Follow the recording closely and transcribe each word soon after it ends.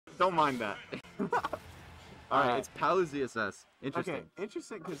Don't mind that. Alright, it's Palu ZSS. Interesting. Okay,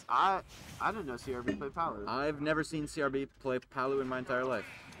 interesting, because I didn't know CRB played Palu. I've never seen CRB play Palu in my entire life.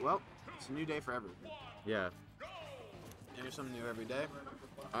 Well, it's a new day for everyone. Yeah. And there's something new every day.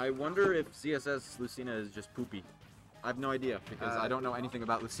 I wonder if ZSS Lucina is just poopy. I have no idea, because I don't know anything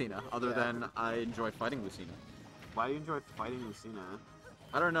about Lucina, other than I enjoy fighting Lucina. Why do you enjoy fighting Lucina?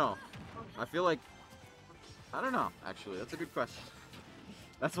 I don't know. I feel like... I don't know, actually. That's a good question.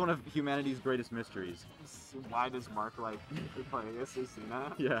 That's one of humanity's greatest mysteries. Why does Mark like playing against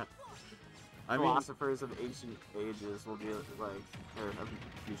Lucina? Yeah. I mean... Philosophers of ancient ages will be like...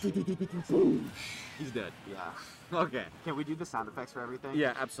 He's dead. Yeah. Okay. Can we do the sound effects for everything?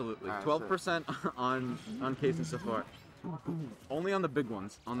 Yeah, absolutely. 12% on Kasen so far. Only on the big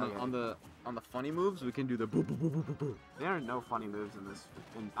ones. On the funny moves, we can do the boo boo boo boo boo boo. There are no funny moves in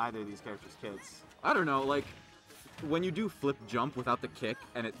either of these characters' kits. I don't know, like when you do flip jump without the kick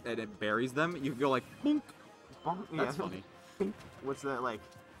and it buries them, you go like boink. Bonk. That's funny. What's the like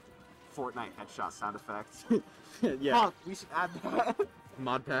Fortnite headshot sound effect? Yeah. Oh, we should add that.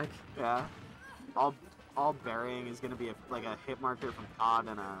 Mod pack. Yeah. All burying is gonna be like a hit marker from COD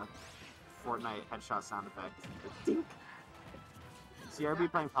and a Fortnite headshot sound effect. Dink.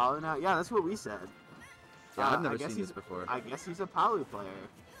 CRB playing Palu now? Yeah, that's what we said. Yeah, I've never seen this before. I guess he's a Palu player.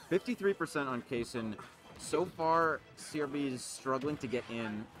 53% on Kasen. So far, CRB is struggling to get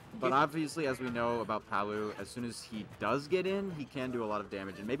in, but obviously, as we know about Palu, as soon as he does get in, he can do a lot of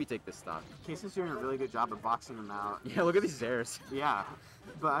damage and maybe take this stock. Kasen's doing a really good job of boxing him out. Yeah, look at these airs. Yeah,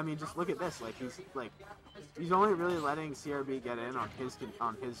 but I mean, just look at this. Like he's only really letting CRB get in on his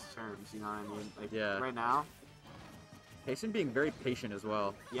terms. You know what I mean? Like right now. Kasen being very patient as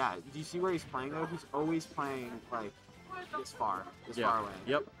well. Yeah, do you see where he's playing though? He's always playing like this far away.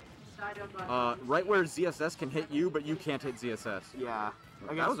 Yep. Right where ZSS can hit you, but you can't hit ZSS. Yeah.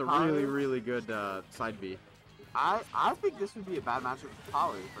 That was a really, really good side B. I think this would be a bad matchup for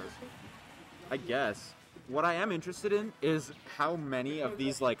Palu, personally. I guess. What I am interested in is how many of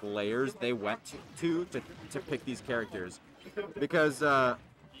these like layers they went to pick these characters, because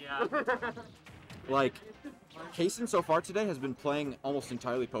like Kasen so far today has been playing almost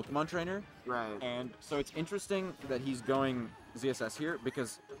entirely Pokemon Trainer. Right. And so it's interesting that he's going ZSS here,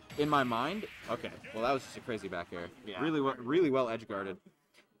 because in my mind, okay, well that was just a crazy back air. Yeah. Really well edge guarded.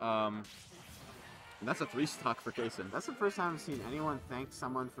 And that's a 3-stock for Kasen. That's the first time I've seen anyone thank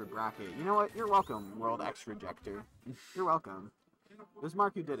someone for bracket. You know what? You're welcome, World X Rejector. You're welcome. It was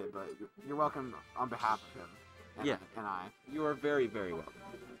Mark who did it, but you're welcome on behalf of him. And I. You are very, very welcome.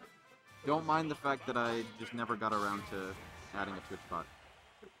 Don't mind the fact that I just never got around to adding a Twitch bot.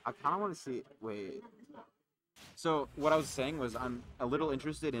 I kind of want to see... Wait. So, what I was saying was I'm a little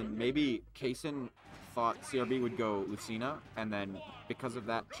interested in maybe Kasen thought CRB would go Lucina, and then because of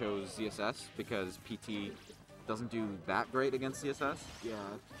that chose ZSS, because PT doesn't do that great against ZSS. Yeah.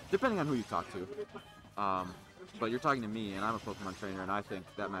 Depending on who you talk to. But you're talking to me, and I'm a Pokemon trainer, and I think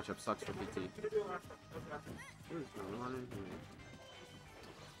that matchup sucks for PT. What is going on in here?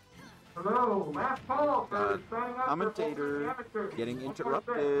 Hello, Matt Paul, commentator getting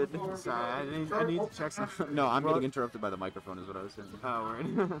interrupted. Sorry, I need to check something. No, I'm getting interrupted by the microphone is what I was saying. Oh,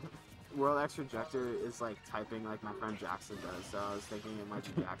 word. World X Rejector is like typing like my friend Jackson does, so I was thinking it might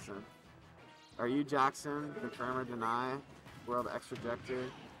be Jackson. Are you Jackson? Confirm or deny? World X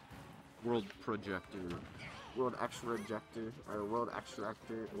Rejector? World Projector. World X Rejector, or World X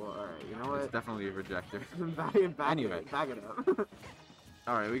Rejector. Well, alright, you know what? It's definitely a rejector. Anyway. Back it up.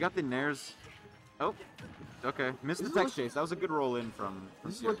 Alright, we got the Nairs. Oh, okay. Missed the text chase. That was a good roll in from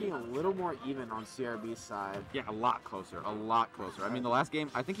This is looking a little more even on CRB's side. Yeah, a lot closer. A lot closer. I mean, the last game,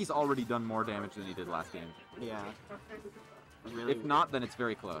 I think he's already done more damage than he did last game. Yeah. Really, if not, then it's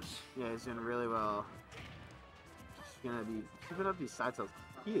very close. Yeah, he's doing really well. He's gonna be keeping up these side tilts.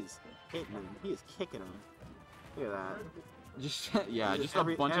 He is hitting him. He is kicking him. Look at that. Just just a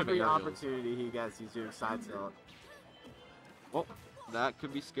bunch of every opportunity he gets, he's doing side tilt. Well, that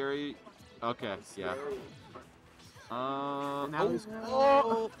could be scary. Okay, yeah. Alright.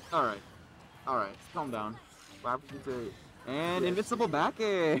 Alright, calm down. What happened to... And invincible back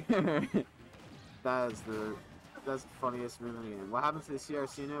air! That's the funniest move in the game. What happened to the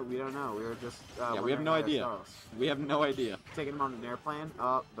CRC note? We don't know. We were just... we have no idea. We have no idea. Taking him on an airplane.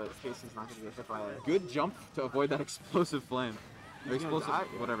 Oh, but Kasen's not going to get hit by it. Good jump to avoid that explosive flame. Or explosive,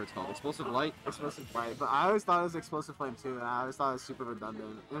 whatever it's called. Explosive light? Explosive light. But I always thought it was explosive flame too, and I always thought it was super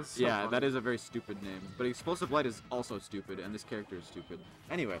redundant. So yeah, that is a very stupid name. But explosive light is also stupid, and this character is stupid.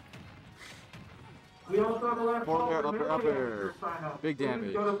 Anyway. Forward upper. Big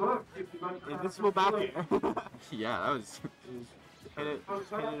damage. Invincible back air. Yeah, that was... hit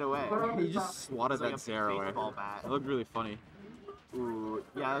it away. He just swatted It's like that a Sarah away. baseball bat. It looked really funny. Ooh,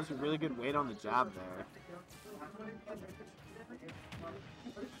 yeah, that was a really good weight on the jab there.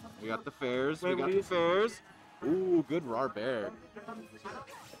 We got the fairs. Wait, We got what the fairs. Ooh, good raw bear.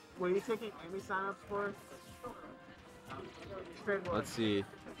 What are you taking Amy signups for? Let's see.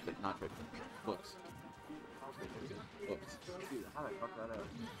 Not trade. Books. Books. Dude, how did I fuck that up?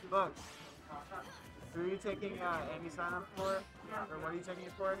 Look. Who are you taking Amy signups for? Or what are you taking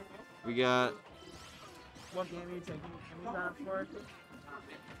it for? We got. What game are you taking Amy signups for?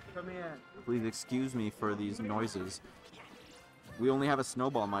 Come in. Please excuse me for these noises. We only have a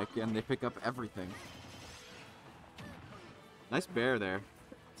snowball mic and they pick up everything. Nice bear there.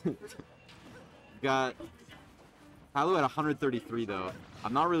 Got Palu at 133 though.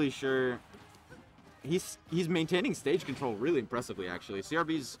 I'm not really sure. He's maintaining stage control really impressively actually.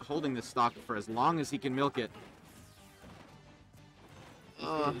 CRB's holding this stock for as long as he can milk it.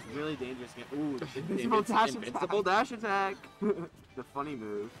 It's really dangerous. Ooh, Invincible dash attack. The funny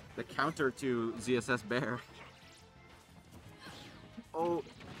move. The counter to ZSS bear. Oh.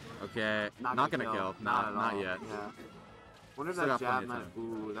 Okay, not gonna kill. Not yet. Yeah. Wonder if Still that got jab plenty of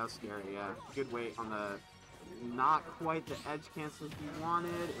meant. Ooh, that was scary. Yeah. Good weight on the. Not quite the edge cancel he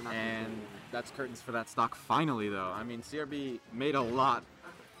wanted. And that's curtains for that stock finally though. I mean, CRB made a lot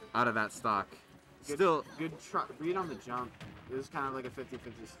out of that stock. Still good read on the jump. It was kind of like a 50-50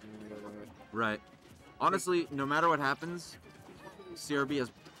 scenario there. Right. Honestly, no matter what happens, CRB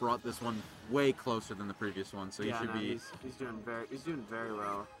has brought this one way closer than the previous one, so yeah, he should be. He's doing very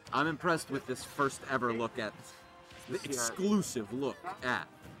well. I'm impressed with this first ever look at the exclusive look at.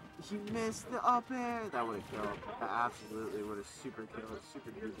 He missed the up air. That would have killed. That absolutely would have super duper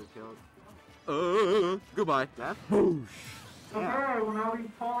killed. Goodbye. Death? Boosh. Okay, we'll now be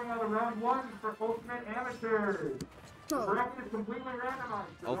calling out a round one for Ultimate Amateurs. The bracket is completely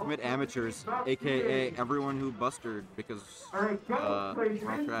randomized. Ultimate Amateurs, aka everyone who busted because Alright, Go plays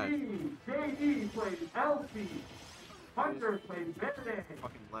wrong track. NC, JD plays LC, Hunter plays Benedict,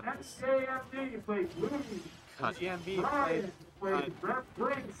 SJMD plays Louie, Cut. GMB Brian plays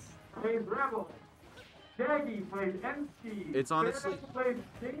Brinks, plays Rebel, Shaggy plays MC, It's honestly- Dennis plays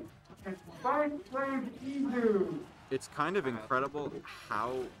Stink, and Spike plays Edu. It's kind of incredible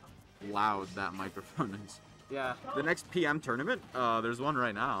how loud that microphone is. Yeah. The next PM tournament, there's one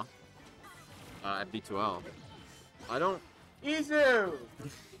right now at B2L. I don't. Izu!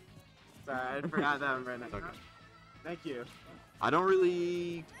 Sorry, I forgot that one right now. Okay. Thank you. I don't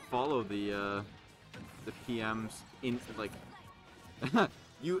really follow the PMs in like.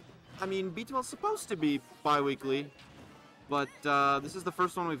 I mean, B2L's supposed to be bi-weekly, but this is the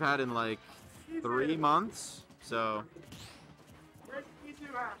first one we've had in like 3 months, so. Where's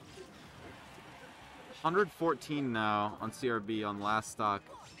Edu at? 114 now on CRB on last stock.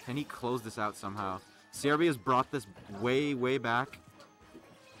 Can he close this out somehow? CRB has brought this way, way back.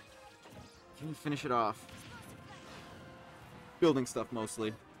 Can he finish it off? Building stuff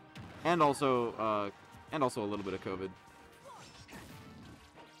mostly, and also a little bit of COVID.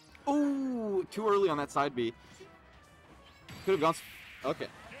 Ooh, too early on that side B. Could have gone. Okay,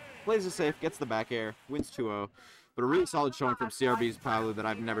 plays it safe, gets the back air, wins 2-0, but a really solid showing from CRB's Palu that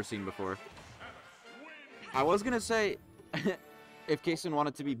I've never seen before. I was gonna say, if Kasen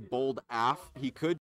wanted to be bold AF, he could